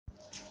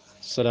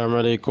السلام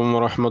عليكم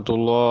ورحمة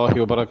الله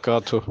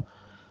وبركاته.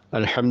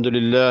 الحمد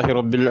لله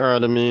رب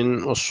العالمين،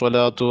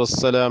 والصلاة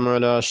والسلام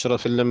على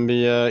أشرف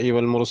الأنبياء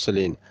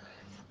والمرسلين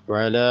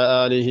وعلى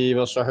آله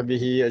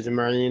وصحبه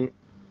أجمعين.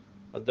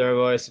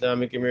 الدعوة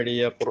إسلامك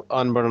ميديا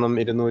قرآن برنم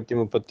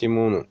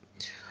 233.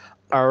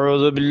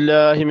 أعوذ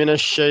بالله من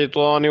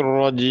الشيطان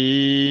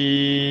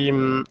الرجيم.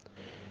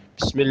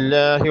 بسم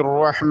الله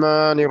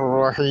الرحمن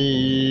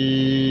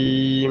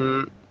الرحيم.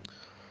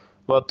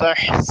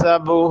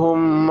 وتحسبهم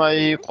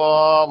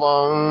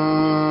أيقاظا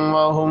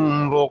وهم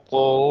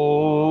رقود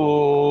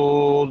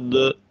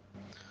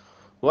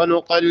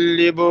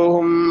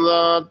ونقلبهم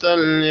ذات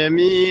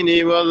اليمين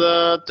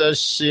وذات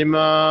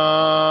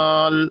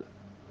الشمال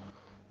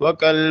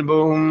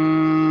وكلبهم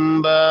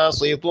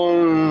باسط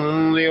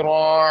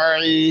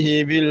ذراعيه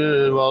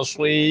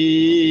بالوصيد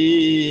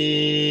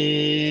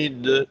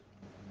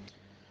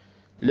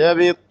لو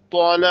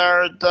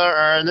اطلعت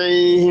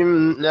عليهم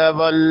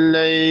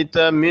لوليت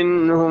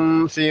منهم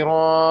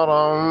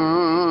فرارا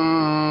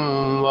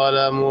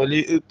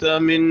ولملئت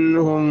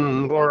منهم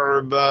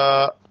رعبا.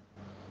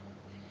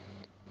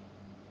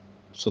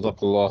 صدق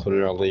الله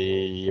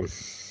العظيم.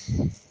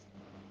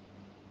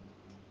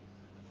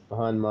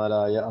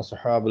 മഹാന്മാരായ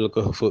അസ്ഹാബുൽ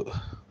കഹ്ഫ്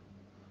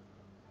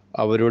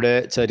അവരുടെ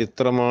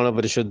ചരിത്രമാണ്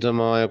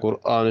പരിശുദ്ധമായ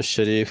ഖുർആൻ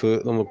ഷരീഫ്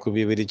നമുക്ക്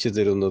വിവരിച്ചു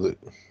തരുന്നത്.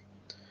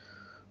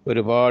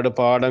 ഒരുപാട്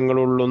പാഠങ്ങൾ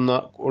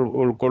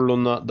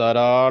ഉൾക്കൊള്ളുന്ന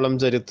ധാരാളം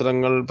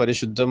ചരിത്രങ്ങൾ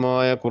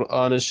പരിശുദ്ധമായ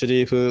ഖുർആൻ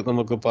ഷരീഫ്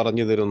നമുക്ക്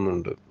പറഞ്ഞു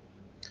തരുന്നുണ്ട്.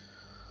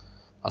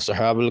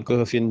 അസ്ഹാബുൽ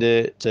കഹ്ഫിൻ്റെ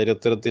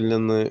ചരിത്രത്തിൽ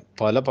നിന്ന്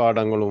പല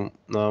പാഠങ്ങളും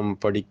നാം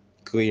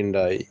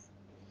പഠിക്കുകയുണ്ടായി.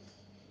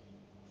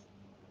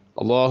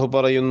 അല്ലാഹു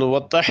പറയുന്നു,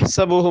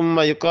 വതഹ്സബുഹും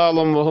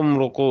അയ്ഖാളം വഹും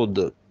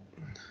റുഖൂദ്.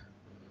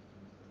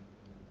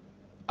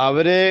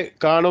 അവരെ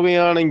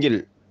കാണുകയാണെങ്കിൽ,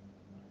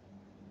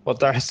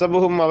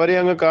 വതഹ്സബുഹും അവരെ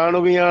അങ്ങ്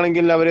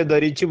കാണുകയാണെങ്കിൽ അവരെ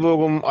ധരിച്ചു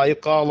പോകും,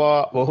 അയ്ഖാള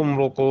വഹും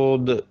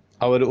റുഖൂദ്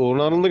അവർ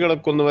ഉണർന്നു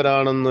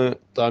കിടക്കുന്നവരാണെന്ന്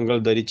താങ്കൾ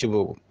ധരിച്ചു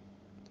പോകും.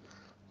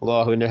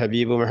 അള്ളാഹുവിൻ്റെ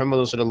ഹബീബ്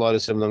മുഹമ്മദ് സല്ലല്ലാഹു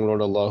അലൈഹി വസല്ലം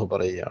തങ്ങളോട് അള്ളാഹു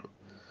പറയുകയാണ്,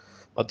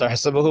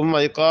 വതഹ്സബുഹും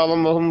അയ്ഖാളം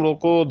വഹും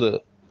റുഖൂദ്.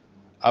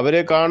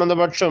 അവരെ കാണുന്ന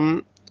പക്ഷം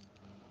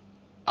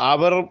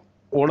അവർ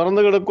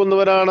ഉണർന്നു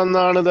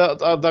കിടക്കുന്നവരാണെന്നാണ്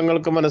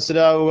തങ്ങൾക്ക്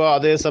മനസ്സിലാവുക,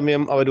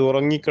 അതേസമയം അവർ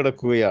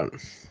ഉറങ്ങിക്കിടക്കുകയാണ്.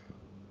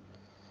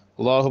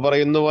 അല്ലാഹു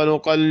പറയുന്നു,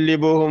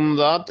 വനുഖല്ലിബുഹും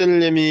ദാത്തൽ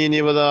യമീനി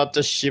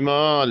വദാത്തശ്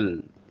ശിമാൽ.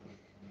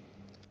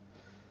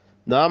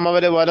 നാം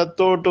അവരെ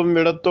വലത്തോട്ടും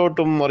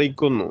ഇടത്തോട്ടും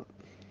മറിക്കുന്നു.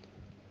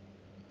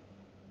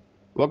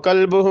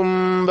 വകൽബുഹും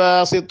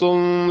ബാസിത്തുൻ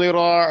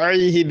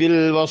ദിറാഇഹി ബിൽ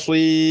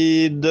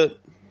വസീദ്.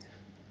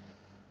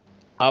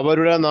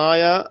 അവരുടെ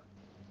നായ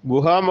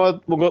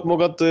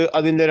ഗുഹാമുഖത്ത്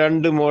അതിൻ്റെ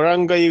 2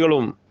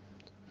 മുഴങ്കൈകളും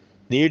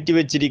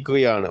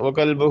നീട്ടിവെച്ചിരിക്കുകയാണ്.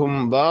 വകൽബുഹും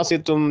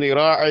ബാസിത്തുൻ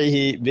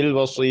ദിറാഇഹി ബിൽ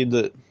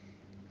വസീദ്.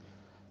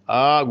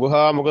 ആ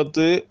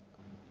ഗുഹാമുഖത്ത്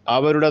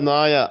അവരുടെ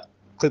നായ,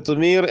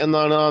 ഖിത്മീർ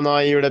എന്നാണ് ആ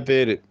നായയുടെ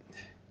പേര്.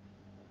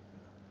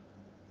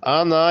 ആ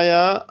നായ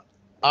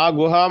ആ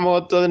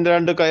ഗുഹാമുഖത്ത് അതിൻ്റെ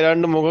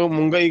 2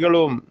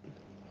 മുൻകൈകളും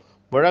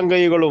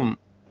മുഴങ്കൈകളും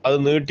അത്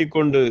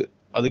നീട്ടിക്കൊണ്ട്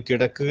അത്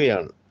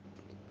കിടക്കുകയാണ്,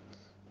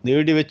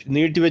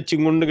 നീട്ടിവെച്ചും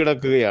കൊണ്ട്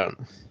കിടക്കുകയാണ്.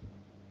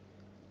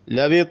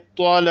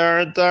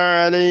 ലവിത്വലഅത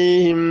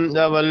അലൈഹിം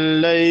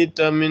ലവല്ലൈത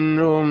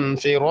മിൻഹും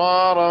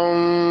ഫിറാറൻ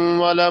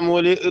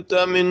വലമുലിഅത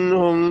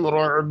മിൻഹും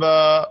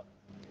റുഅബാ.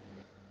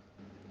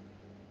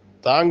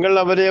 താങ്കൾ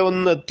അവരെ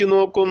ഒന്ന്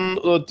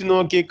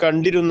എത്തിനോക്കി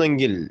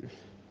കണ്ടിരുന്നെങ്കിൽ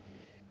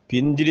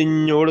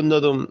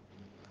പിന്തിരിഞ്ഞോടുന്നതും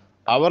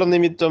അവർ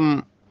നിമിത്തം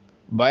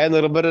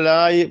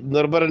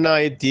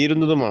നിർഭരനായി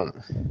തീരുന്നതുമാണ്.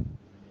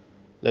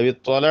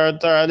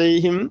 ലവിത്വലഅത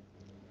അലൈഹിം,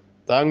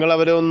 താങ്കൾ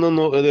അവരെ ഒന്ന്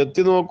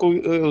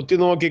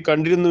എത്തിനോക്കി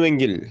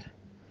കണ്ടിരുന്നുവെങ്കിൽ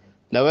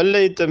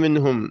ലവല്ലൈത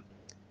മിൻഹും,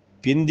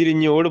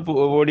 പിന്തിരിഞ്ഞ്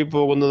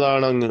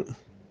ഓടിപ്പോകുന്നതാണ് അങ്ങ്.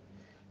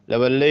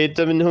 ലവല്ലൈത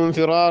മിൻഹും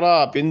ഫിറാറ,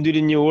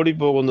 പിന്തിരിഞ്ഞ്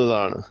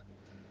ഓടിപ്പോകുന്നതാണ്.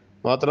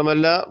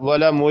 മാത്രമല്ല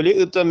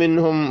വലമുലിഅത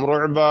മിൻഹും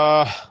റുഅബാ,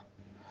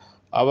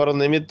 അവർ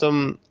നിമിത്തം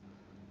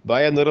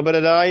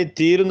ഭയനിർഭരരായി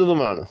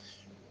തീരുന്നതുമാണ്.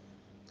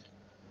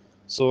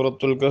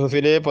 സൂറത്തുൽ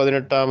കഹ്ഫിലെ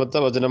 18-ാമത്തെ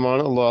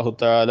വചനമാണ് അല്ലാഹു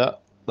തആല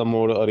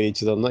നമ്മോട്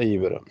അറിയിച്ചു തന്ന ഈ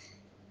വിവരം.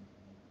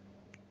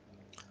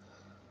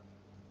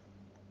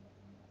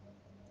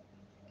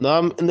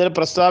 നാം ഇന്നലെ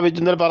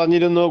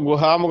പറഞ്ഞിരുന്നു,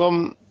 ഗുഹാമുഖം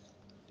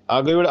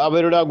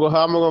അവരുടെ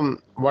ഗുഹാമുഖം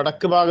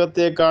വടക്ക്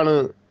ഭാഗത്തേക്കാണ്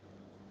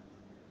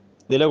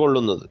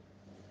നിലകൊള്ളുന്നത്.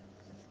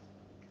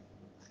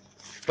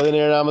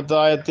 17-ാമത്തെ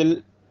ആയത്തിൽ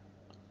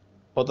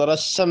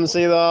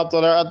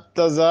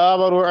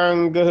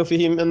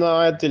എന്ന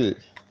ആയത്തിൽ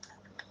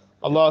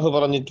അള്ളാഹു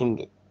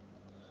പറഞ്ഞിട്ടുണ്ട്,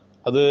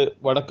 അത്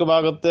വടക്ക്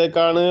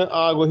ഭാഗത്തേക്കാണ്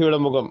ആ ഗുഹയുടെ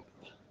മുഖം.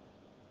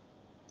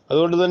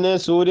 അതുകൊണ്ട് തന്നെ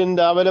സൂര്യൻ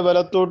രാവിലെ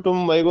വലത്തോട്ടും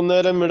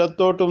വൈകുന്നേരം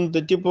ഇടത്തോട്ടും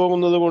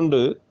തെറ്റിപ്പോകുന്നത്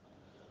കൊണ്ട്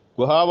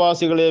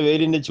ഗുഹാവാസികളെ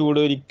വെയിലിൻ്റെ ചൂട്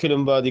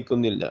ഒരിക്കലും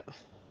ബാധിക്കുന്നില്ല.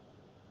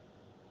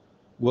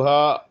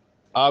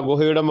 ആ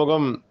ഗുഹയുടെ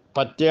മുഖം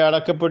പറ്റെ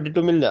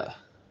അടക്കപ്പെട്ടിട്ടുമില്ല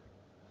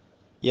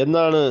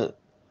എന്നാണ്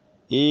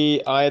ഈ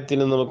ആയത്തിൽ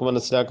നമുക്ക്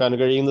മനസ്സിലാക്കാൻ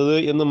കഴിയുന്നത്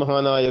എന്ന്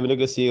മഹാനായ ഇബ്നു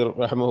കസീർ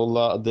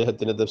റഹ്മഹുല്ലാ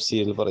അദ്ദേഹത്തിൻ്റെ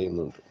തഫ്സീറിൽ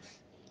പറയുന്നുണ്ട്.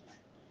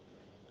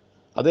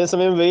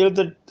 അതേസമയം വെയിൽ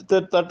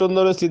തട്ടുന്ന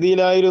ഒരു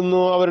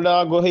സ്ഥിതിയിലായിരുന്നു അവരുടെ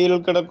ആ ഗുഹയിൽ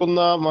കിടക്കുന്ന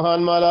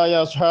മഹാന്മാരായ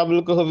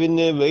അസ്ഹാബുൽ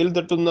കഹ്ഫിന് വെയിൽ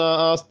തട്ടുന്ന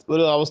ആ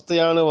ഒരു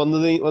അവസ്ഥയാണ്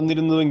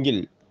വന്നിരുന്നുവെങ്കിൽ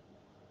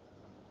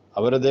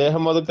അവരുടെ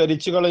ദേഹം അത്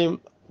കരിച്ചു കളയും.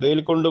 വെയിൽ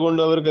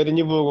കൊണ്ടുകൊണ്ട് അവർ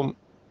കരിഞ്ഞു പോകും.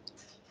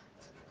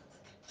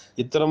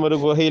 ഇത്തരം ഒരു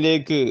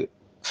ഗുഹയിലേക്ക്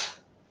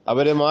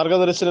അവരെ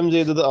മാർഗദർശനം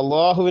ചെയ്തത്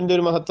അള്ളാഹുവിൻ്റെ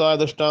ഒരു മഹത്തായ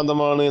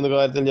ദൃഷ്ടാന്തമാണ് എന്ന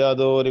കാര്യത്തിൽ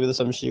യാതൊരുവിധ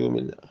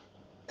സംശയവുമില്ല.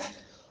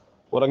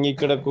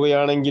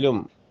 ഉറങ്ങിക്കിടക്കുകയാണെങ്കിലും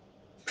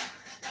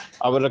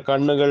അവരുടെ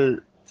കണ്ണുകൾ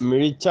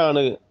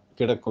മിഴിച്ചാണ്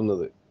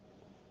കിടക്കുന്നത്.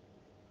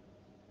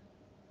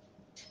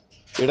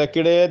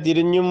 ഇടയ്ക്കിടെ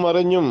തിരിഞ്ഞും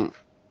മറിഞ്ഞും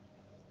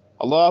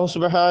അള്ളാഹു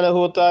സുബ്ഹാനഹു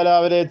വ തആല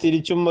അവരെ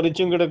തിരിച്ചും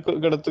മറിച്ചും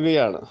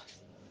കിടത്തുകയാണ്.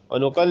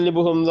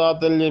 വനുഖല്ലിബുഹും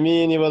ദാത്തൽ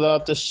യമീനി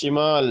വദാത്തശ്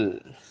ശിമാൽ,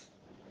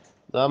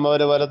 നാം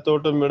അവരെ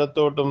വലത്തോട്ടും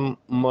ഇടത്തോട്ടും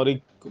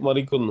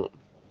മറിക്കുന്നു.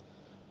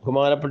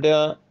 ബഹുമാനപ്പെട്ട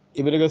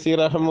ഇബ്നു കസീർ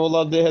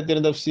റഹിമഹുല്ലാഹ്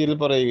അദ്ദേഹത്തിന്റെ തഫ്സീറിൽ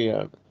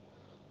പറയുകയാണ്,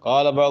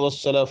 ഖാല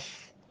ബഅദുസ് സലഫ്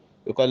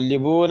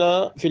യുഖല്ലിബൂന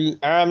ഫിൽ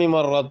ആമി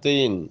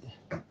മറത്തൈൻ,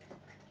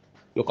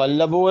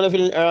 യുഖല്ലബൂന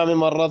ഫിൽ ആമി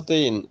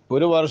മറത്തൈൻ,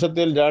 ഒരു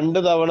വർഷത്തിൽ 2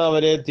 തവണ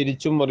അവരെ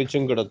തിരിച്ചും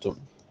മറിച്ചും കിടത്തും.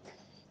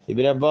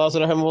 ഇബ്നു അബ്ബാസ്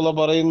റഹിമഹുല്ലാഹ്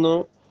പറയുന്നു,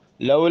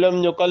 ലൗലം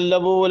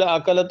യുഖല്ലബൂ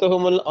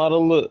ലഅകലതുഹുൽ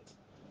അർള്,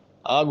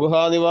 ആ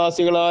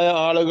ഗുഹാനിവാസികളായ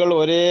ആളുകൾ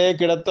ഒരേ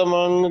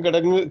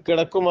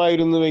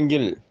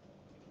കിടക്കുമായിരുന്നുവെങ്കിൽ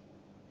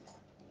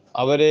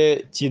അവരെ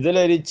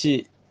ചിതലരിച്ച്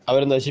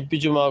അവരെ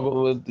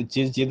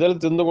ചിതൽ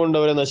തിന്നുകൊണ്ട്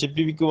അവരെ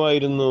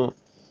നശിപ്പിക്കുമായിരുന്നു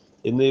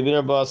എന്ന് ഇബ്നു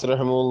അബ്ബാസ്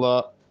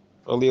റഹിമഹുല്ലാഹ്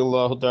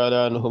റളിയല്ലാഹു തആല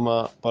അൻഹുമ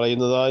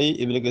പറയുന്നതായി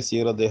ഇബ്നു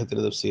കസീർ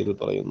അദ്ദേഹത്തിന്റെ തഫ്സീറിൽ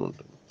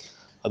പറയുന്നുണ്ട്.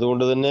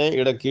 അതുകൊണ്ട് തന്നെ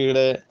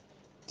ഇടയ്ക്കിടെ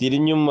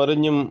തിരിഞ്ഞും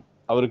മറിഞ്ഞും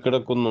അവർ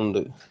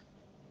കിടക്കുന്നുണ്ട്.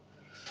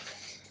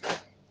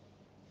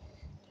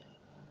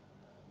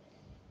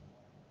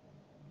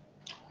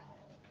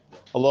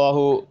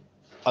 അള്ളാഹു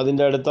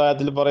അതിൻ്റെ അടുത്ത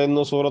ആയത്തിൽ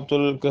പറയുന്നു,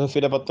 സൂറത്തുൽ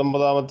കഹ്ഫിലെ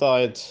 19-ാമത്തെ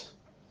ആയത്ത്,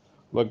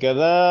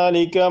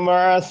 وَكَذَلِكَ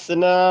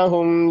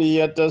بَعَثْنَاهُمْ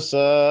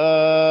لِيَتَسَاءَلُوا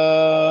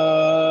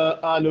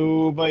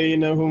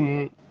بَيْنَهُمْ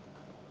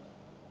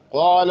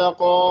قَالَ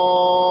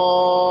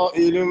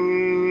قَائِلٌ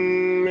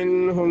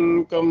مِّنْهُمْ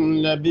كَمْ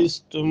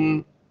لَبِثْتُمْ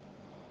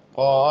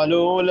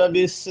قَالُوا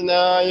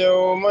لَبِثْنَا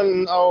يَوْمًا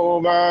أَوْ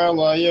بَعْضَ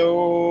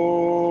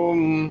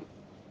يَوْمٍ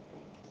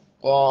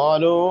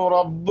قالوا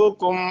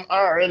ربكم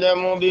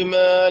أعلم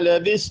بما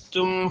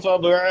لبثتم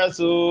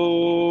فابعثوا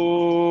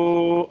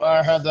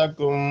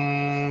أحدكم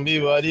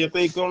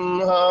بورقكم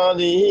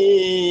هذه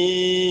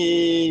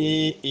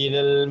إلى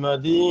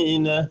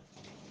المدينة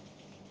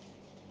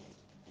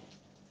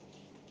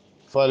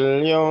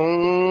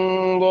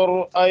فلينظر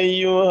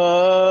أيها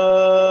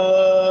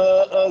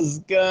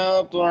أزكى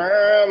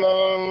طعاما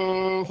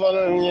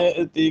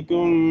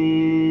فليأتكم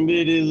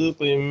برزق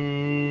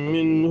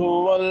منه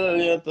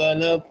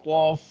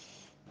وليتلطف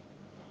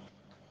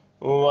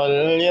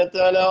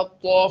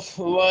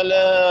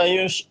ولا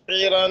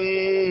يشعرن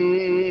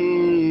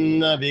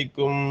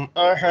بكم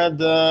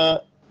أحدا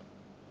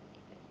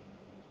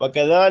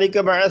وكذلك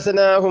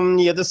بعثناهم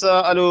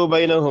يتساءلوا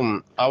بينهم,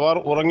 അവർ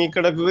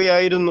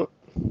ഉറങ്ങിക്കിടക്കുകയായിരുന്നു.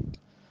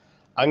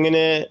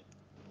 അങ്ങനെ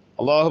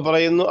അള്ളാഹു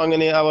പറയുന്നു,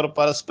 അങ്ങനെ അവർ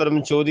പരസ്പരം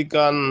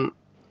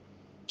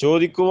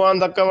ചോദിക്കുവാൻ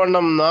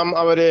തക്കവണ്ണം നാം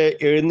അവരെ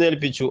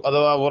എഴുന്നേൽപ്പിച്ചു,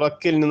 അഥവാ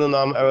ഉറക്കിൽ നിന്ന്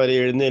നാം അവരെ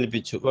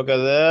എഴുന്നേൽപ്പിച്ചു.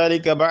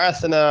 വകദാലിക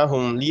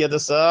ബഅസ്നാഹും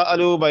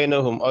ലിയതസാഅലൂ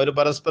ബൈനഹും, അവർ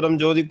പരസ്പരം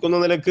ചോദിക്കുന്ന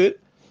നിലക്ക്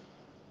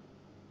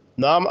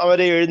നാം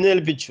അവരെ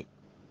എഴുന്നേൽപ്പിച്ചു.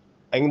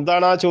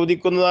 എന്താണ് ആ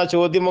ചോദിക്കുന്നത്? ആ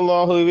ചോദ്യം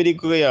അള്ളാഹു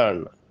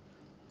വിവരിക്കുകയാണ്.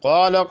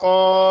 ഖാല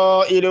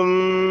ഖായിലും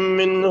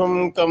മിൻഹും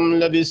കം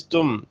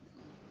ലബിസ്തും,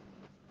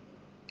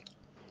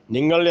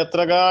 നിങ്ങൾ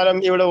എത്ര കാലം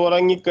ഇവിടെ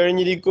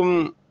ഉറങ്ങിക്കഴിഞ്ഞിരിക്കും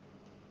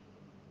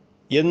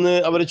എന്ന്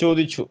അവർ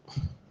ചോദിച്ചു.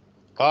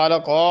 ഖാല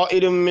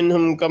ഖായിലും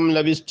മിൻഹും കം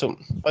ലബിസ്തും,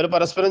 അവർ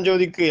പരസ്പരം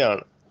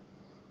ചോദിക്കുകയാണ്.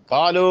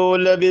 ഖാലൂ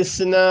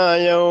ലബിസ്നാ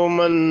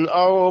യൗമൻ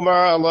ഔ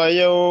ബഅദ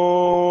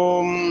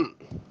യൗം,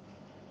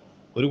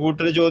 ഒരു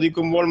കൂട്ടർ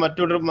ചോദിക്കുമ്പോൾ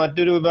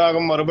മറ്റൊരു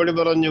വിഭാഗം മറുപടി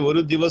പറഞ്ഞു,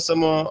 ഒരു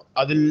ദിവസമോ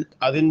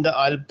അതിൻ്റെ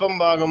അല്പം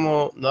ഭാഗമോ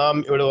നാം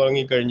ഇവിടെ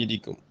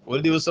ഉറങ്ങിക്കഴിഞ്ഞിരിക്കും.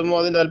 ഒരു ദിവസമോ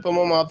അതിൻ്റെ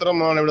അല്പമോ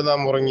മാത്രമാണ് ഇവിടെ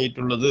നാം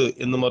ഉറങ്ങിയിട്ടുള്ളത്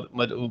എന്ന്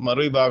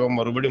മറുവിഭാഗം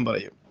മറുപടി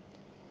പറയും.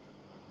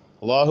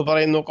 അല്ലാഹു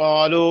പറയുന്നു,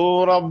 ഖാലൂ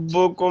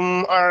റബ്ബുക്കും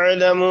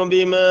അഅലമു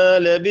ബിമാ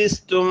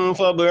ലബിസ്തും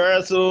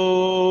ഫബ്അസൂ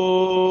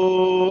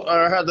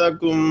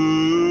അഹദകും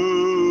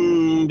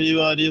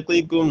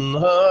ബിവരിഖികും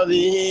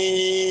ഹാദിഹി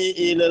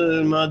ഇലൽ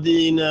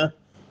മദീന.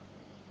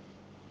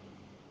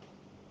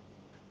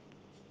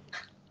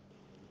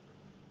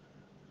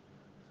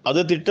 അത്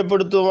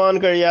തിട്ടപ്പെടുത്തുവാൻ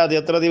കഴിയാതെ,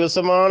 എത്ര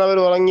ദിവസമാണ് അവർ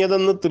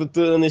ഉറങ്ങിയതെന്ന്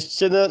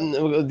നിശ്ചിത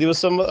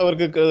ദിവസം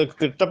അവർക്ക്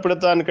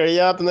തിട്ടപ്പെടുത്താൻ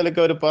കഴിയാത്ത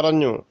നിലയ്ക്ക് അവർ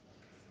പറഞ്ഞു,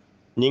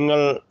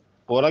 നിങ്ങൾ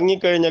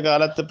ഉറങ്ങിക്കഴിഞ്ഞ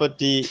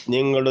കാലത്തെപ്പറ്റി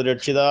നിങ്ങളുടെ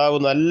രക്ഷിതാവ്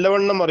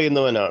നല്ലവണ്ണം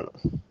അറിയുന്നവനാണ്.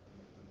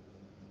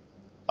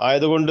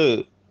 ആയതുകൊണ്ട്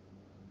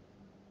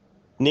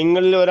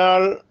നിങ്ങളിൽ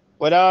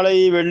ഒരാളെ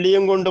ഈ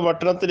വെള്ളിയും കൊണ്ട്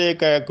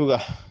പട്ടണത്തിലേക്ക് അയക്കുക.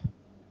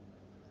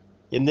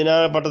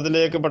 എന്തിനാണ്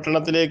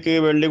പട്ടണത്തിലേക്ക്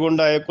വെള്ളി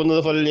കൊണ്ട്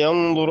അയക്കുന്നത്?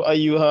 ഫൽയൻദുർ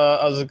അയ്യുഹാ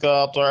അസ്കാ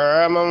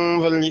ത്വഅമൻ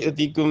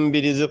ഫൽയതികും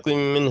ബിരിസ്ഖിൻ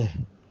മിൻഹ്,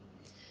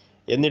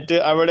 എന്നിട്ട്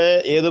അവിടെ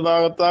ഏതു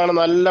ഭാഗത്താണ്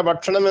നല്ല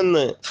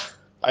ഭക്ഷണമെന്ന്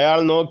അയാൾ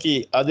നോക്കി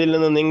അതിൽ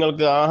നിന്ന്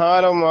നിങ്ങൾക്ക്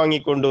ആഹാരം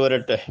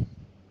വാങ്ങിക്കൊണ്ടുവരട്ടെ.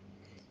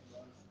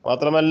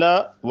 മാത്രമല്ല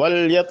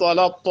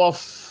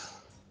വൽയതലത്തഫ്,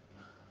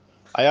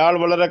 അയാൾ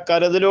വളരെ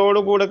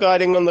കരുതലോടുകൂടെ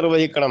കാര്യങ്ങൾ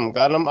നിർവഹിക്കണം.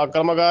 കാരണം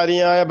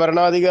അക്രമകാരിയായ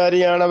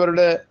ഭരണാധികാരിയാണ്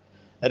അവരുടെ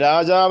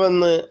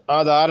രാജാവെന്ന് ആ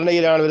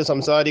ധാരണയിലാണ് ഇവർ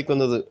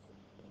സംസാരിക്കുന്നത്.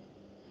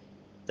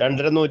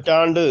 2.5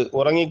 നൂറ്റാണ്ട്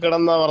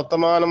ഉറങ്ങിക്കിടന്ന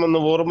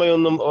വർത്തമാനമൊന്നും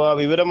ഓർമ്മയൊന്നും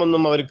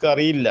വിവരമൊന്നും അവർക്ക്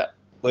അറിയില്ല.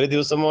 1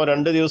 ദിവസമോ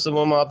 2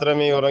 ദിവസമോ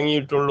മാത്രമേ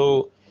ഉറങ്ങിയിട്ടുള്ളൂ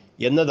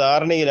എന്ന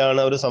ധാരണയിലാണ്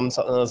അവർ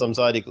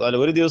സംസാരിക്കുന്നത്. അല്ല,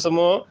 1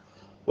 ദിവസമോ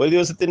 1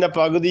 ദിവസത്തിന്റെ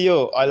പകുതിയോ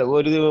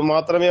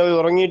മാത്രമേ അവർ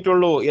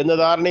ഉറങ്ങിയിട്ടുള്ളൂ എന്ന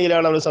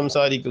ധാരണയിലാണ് അവർ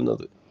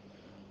സംസാരിക്കുന്നത്.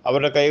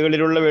 അവരുടെ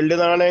കൈകളിലുള്ള വെള്ളി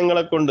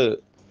നാണയങ്ങളെ കൊണ്ട്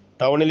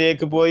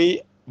ടൗണിലേക്ക് പോയി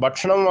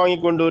ഭക്ഷണം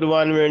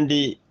വാങ്ങിക്കൊണ്ടുവരുവാൻ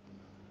വേണ്ടി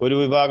ഒരു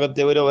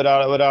വിഭാഗത്തെ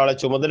ഒരാളെ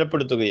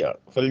ചുമതലപ്പെടുത്തുകയാണ്.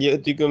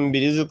 ഫൽയഅ്തികും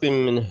ബിരിസ്ഖിൻ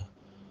മിൻഹ്.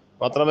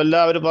 മാത്രമല്ല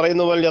അവർ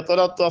പറയുന്ന പോലെ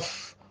യതലത്തഫ്,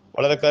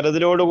 വളരെ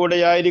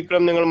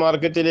കരുതലോടുകൂടെയായിരിക്കണം നിങ്ങൾ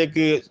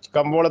മാർക്കറ്റിലേക്ക്,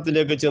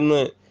 കമ്പോളത്തിലേക്ക്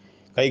ചെന്ന്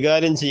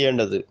കൈകാര്യം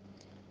ചെയ്യേണ്ടത്.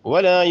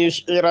 വലാ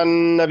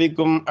യുശ്ഇറന്ന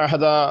ബികും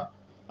അഹദ,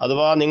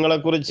 അഥവാ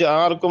നിങ്ങളെക്കുറിച്ച്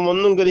ആർക്കും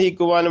ഒന്നും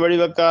ഗ്രഹിക്കുവാൻ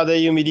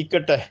വഴിവെക്കാതെയും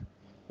ഇരിക്കട്ടെ.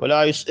 വലാ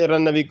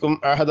യുശ്ഇറന്ന ബികും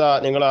അഹദ,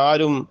 നിങ്ങൾ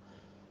ആരും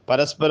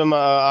പരസ്പരം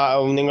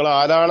നിങ്ങൾ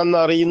ആരാണെന്ന്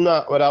അറിയുന്ന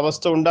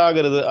ഒരവസ്ഥ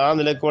ഉണ്ടാകരുത്. ആ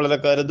നിലയ്ക്ക് വളരെ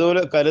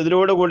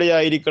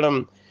കരുതലോടുകൂടിയായിരിക്കണം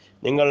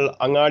നിങ്ങൾ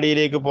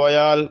അങ്ങാടിയിലേക്ക്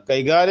പോയാൽ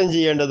കൈകാര്യം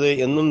ചെയ്യേണ്ടത്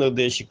എന്നും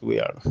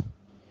നിർദ്ദേശിക്കുകയാണ്.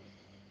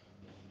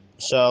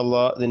 ഇൻഷാ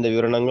അല്ലാഹ് ഇതിന്റെ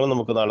വിവരണങ്ങൾ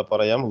നമുക്ക് നാളെ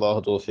പറയാം. അല്ലാഹു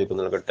തൗഫീഖ്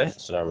നൽകട്ടെ.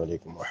 അസ്സലാമു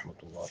അലൈക്കും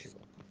വറഹ്മത്തുള്ളാഹി.